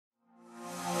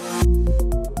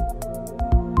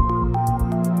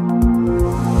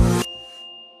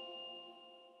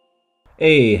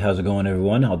Hey, how's it going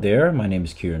everyone out there? My name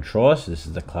is Kieran Tross. This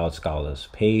is the Cloud Scholars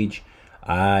page.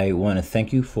 I want to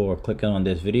thank you for clicking on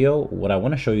this video. What I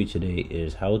want to show you today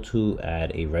is how to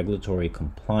add a regulatory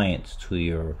compliance to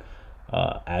your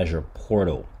Azure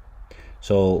portal.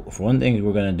 So for one thing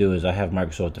we're going to do is I have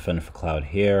Microsoft Defender for Cloud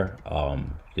here.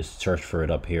 Just search for it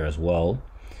up here as well.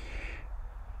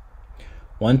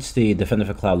 Once the Defender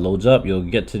for Cloud loads up, you'll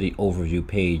get to the overview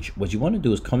page. What you want to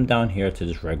do is come down here to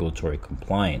this regulatory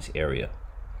compliance area.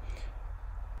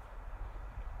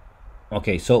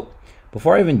 Okay, so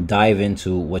before I even dive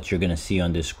into what you're going to see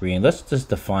on this screen, let's just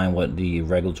define what the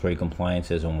regulatory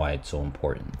compliance is and why it's so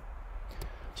important.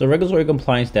 So regulatory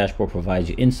compliance dashboard provides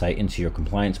you insight into your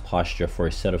compliance posture for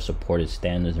a set of supported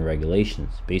standards and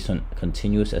regulations based on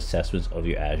continuous assessments of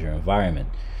your Azure environment.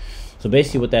 So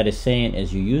basically what that is saying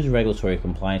is you use regulatory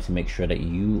compliance to make sure that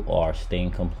you are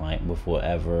staying compliant with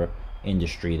whatever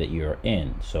industry that you're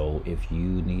in. So if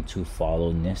you need to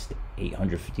follow NIST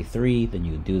 853, then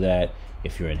you do that.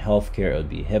 If you're in healthcare, it would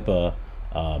be HIPPA.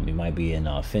 You might be in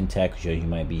fintech, so you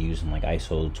might be using like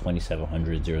ISO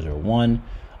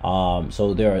 27000-001.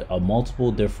 So there are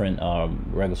multiple different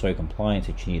regulatory compliance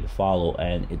that you need to follow,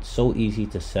 and it's so easy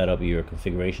to set up your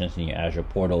configurations in your Azure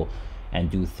portal and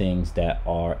do things that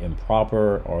are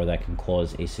improper or that can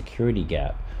cause a security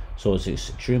gap. So it's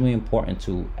extremely important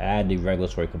to add the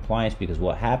regulatory compliance, because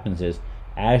what happens is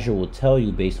Azure will tell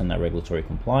you based on that regulatory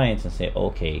compliance and say,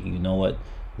 okay, you know what,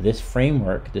 this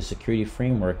framework, the security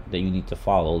framework that you need to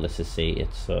follow, let's just say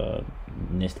it's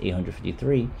NIST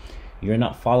 853, you're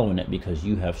not following it because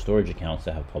you have storage accounts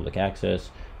that have public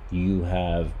access, you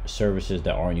have services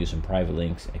that aren't using private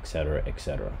links, etc.,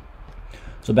 etc.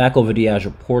 So back over the Azure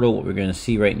portal, what we're going to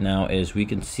see right now is we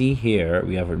can see here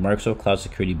we have a Microsoft Cloud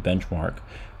Security Benchmark,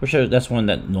 which that's one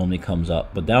that normally comes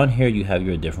up. But down here you have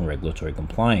your different regulatory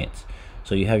compliance.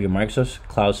 So you have your Microsoft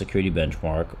Cloud Security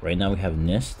Benchmark. Right now we have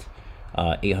NIST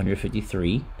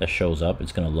 853 that shows up.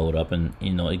 It's going to load up, and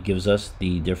it gives us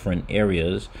the different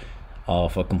areas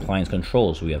for compliance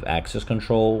controls. So we have access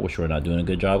control, which we're not doing a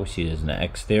good job. We see there's an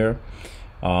X there.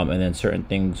 And then certain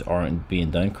things aren't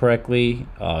being done correctly.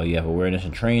 You have awareness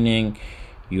and training.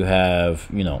 You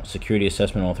have, security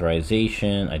assessment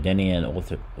authorization, identity and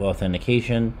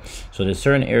authentication. So there's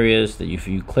certain areas that if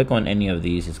you click on any of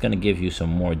these, it's going to give you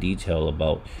some more detail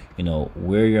about,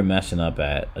 where you're messing up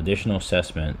at, additional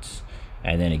assessments,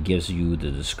 and then it gives you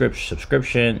the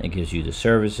subscription. It gives you the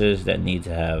services that need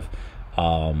to have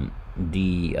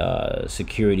the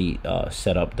security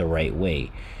set up the right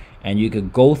way. And you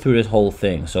could go through this whole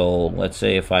thing. So let's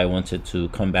say if I wanted to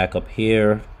come back up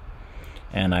here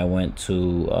and I went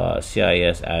to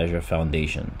CIS Azure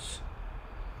Foundations,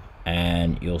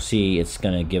 and you'll see it's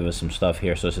going to give us some stuff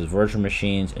here. So it says virtual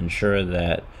machines, ensure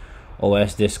that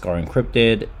OS disks are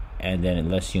encrypted, and then it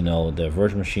lets you know the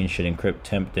virtual machine should encrypt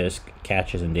temp disk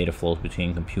caches and data flows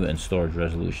between compute and storage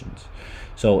resolutions.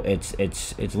 So it's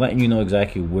letting you know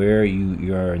exactly where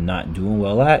you're not doing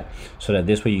well at, so that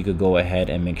this way you could go ahead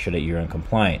and make sure that you're in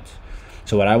compliance.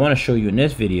 So what I want to show you in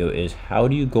this video is how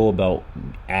do you go about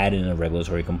adding a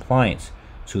regulatory compliance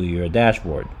to your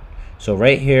dashboard. So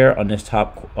right here on this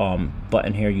top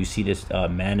button here, you see this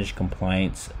manage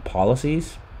compliance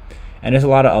policies. And there's a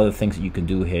lot of other things that you can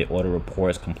do here: order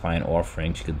reports, compliant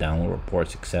offerings, you could download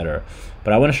reports, etc.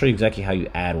 But I want to show you exactly how you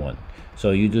add one. So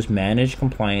you just manage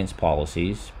compliance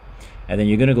policies, and then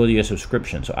you're going to go to your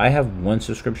subscription. So I have one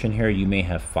subscription here. You may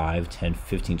have 5, 10,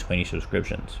 15, 20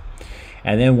 subscriptions.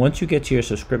 And then once you get to your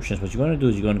subscriptions, what you're going to do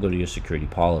is you're going to go to your security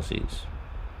policies.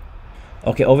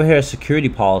 Okay, over here, security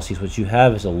policies, what you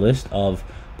have is a list of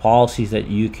policies that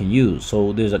you can use.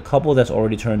 So there's a couple that's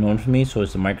already turned on for me. So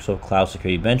it's the Microsoft Cloud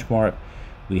Security Benchmark.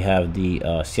 We have the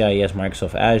CIS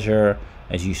Microsoft Azure.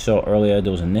 As you saw earlier,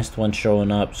 there was a NIST one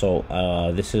showing up. So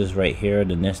this is right here,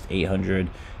 the NIST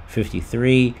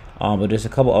 853. But there's a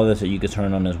couple others that you could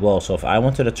turn on as well. So if I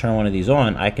wanted to turn one of these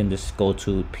on, I can just go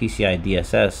to PCI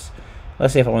DSS.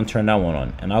 Let's say if I want to turn that one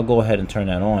on, and I'll go ahead and turn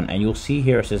that on. And you'll see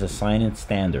here it says assign in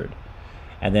standard,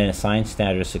 and then assign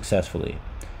standard successfully.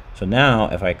 So now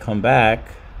if I come back,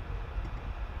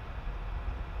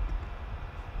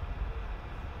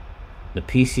 the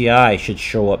PCI should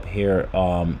show up here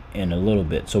in a little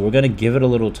bit. So we're going to give it a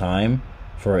little time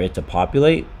for it to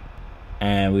populate,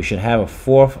 and we should have a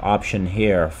fourth option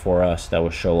here for us that will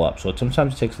show up. So it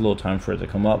sometimes takes a little time for it to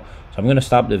come up. So I'm going to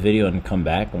stop the video and come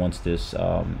back once this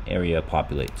area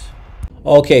populates.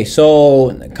 Okay,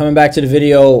 so coming back to the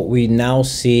video, we now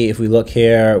see, if we look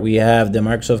here, we have the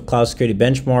Microsoft Cloud Security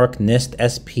Benchmark, NIST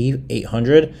SP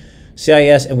 800.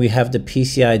 CIS, and we have the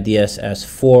PCI DSS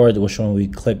 4, which one we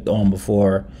clicked on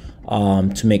before.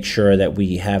 to make sure that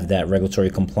we have that regulatory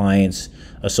compliance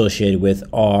associated with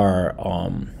our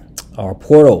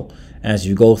portal. As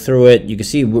you go through it, you can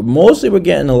see we're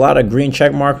getting a lot of green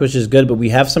check marks, which is good, but we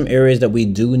have some areas that we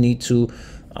do need to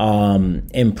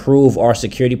improve our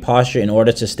security posture in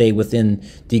order to stay within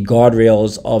the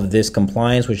guardrails of this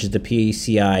compliance, which is the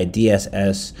PCI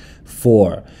DSS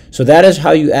 4. So that is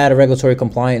how you add a regulatory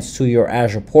compliance to your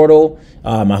Azure portal.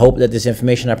 I hope that this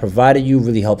information I provided you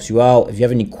really helps you out. If you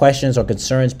have any questions or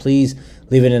concerns, please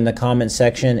leave it in the comment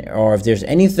section. Or if there's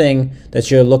anything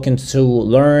that you're looking to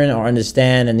learn or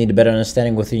understand and need a better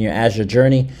understanding within your Azure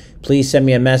journey, please send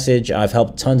me a message. I've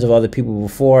helped tons of other people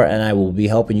before, and I will be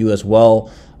helping you as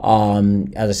well.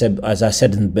 As I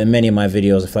said in many of my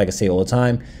videos, I feel like I say all the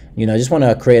time, I just want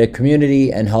to create a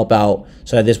community and help out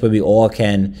so that this way we all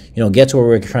can, get to where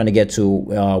we're trying to get to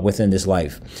within this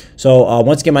life. So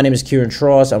once again, my name is Kieran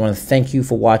Tross. I want to thank you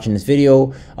for watching this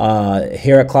video.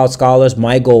 Here at Cloud Scholars,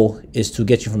 my goal is to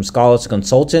get you from scholar to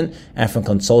consultant and from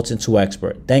consultant to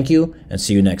expert. Thank you, and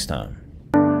see you next time.